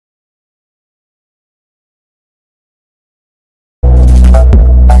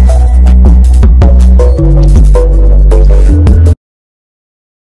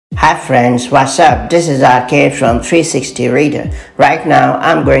Hi friends, what's up? This is Arcade from 360 Reader. Right now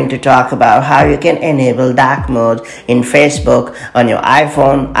I'm going to talk about how you can enable dark mode in Facebook on your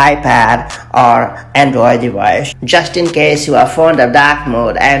iPhone, iPad or Android device. Just in case you are fond of dark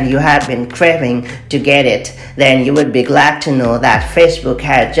mode and you have been craving to get it, then you would be glad to know that Facebook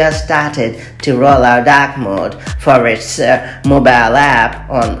has just started to roll out dark mode for its mobile app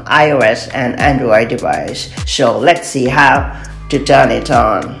on iOS and Android device. So let's see how to turn it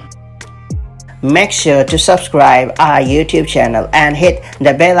on. Make sure to subscribe our YouTube channel and hit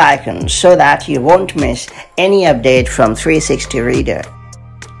the bell icon so that you won't miss any update from 360 Reader.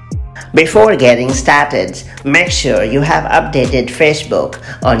 Before getting started, make sure you have updated Facebook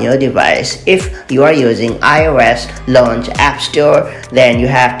on your device. If you are using iOS, launch App Store, then you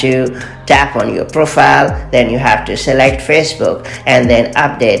have to tap on your profile, then you have to select Facebook and then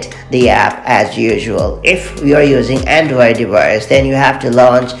update the app as usual. If you are using Android device, then you have to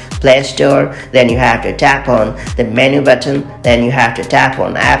launch Play Store, then you have to tap on the menu button, then you have to tap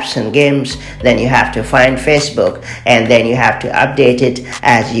on apps and games, then you have to find Facebook and then you have to update it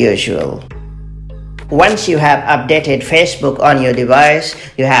as usual. Once you have updated Facebook on your device,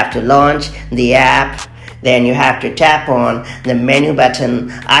 you have to launch the app. Then you have to tap on the menu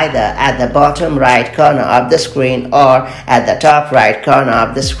button either at the bottom right corner of the screen or at the top right corner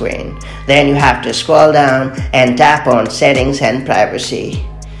of the screen. Then you have to scroll down and tap on Settings and Privacy.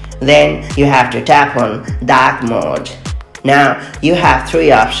 Then you have to tap on Dark Mode. Now you have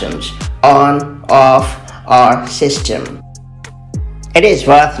three options: on, off or system. It is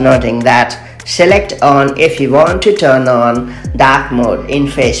worth noting that select on if you want to turn on dark mode in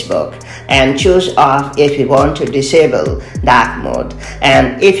Facebook, and choose off if you want to disable dark mode.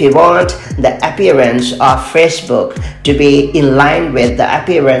 And if you want the appearance of Facebook to be in line with the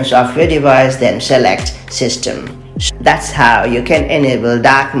appearance of your device, then select system. That's how you can enable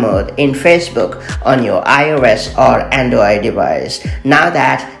dark mode in Facebook on your iOS or Android device. Now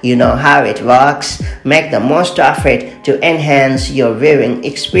that you know how it works, make the most of it to enhance your viewing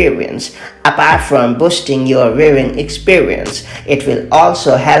experience. Apart from boosting your viewing experience, it will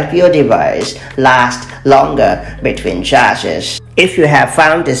also help your device last longer between charges. If you have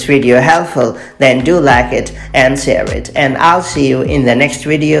found this video helpful, then do like it and share it. And I'll see you in the next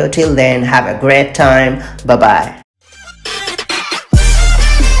video. Till then, have a great time. Bye-bye.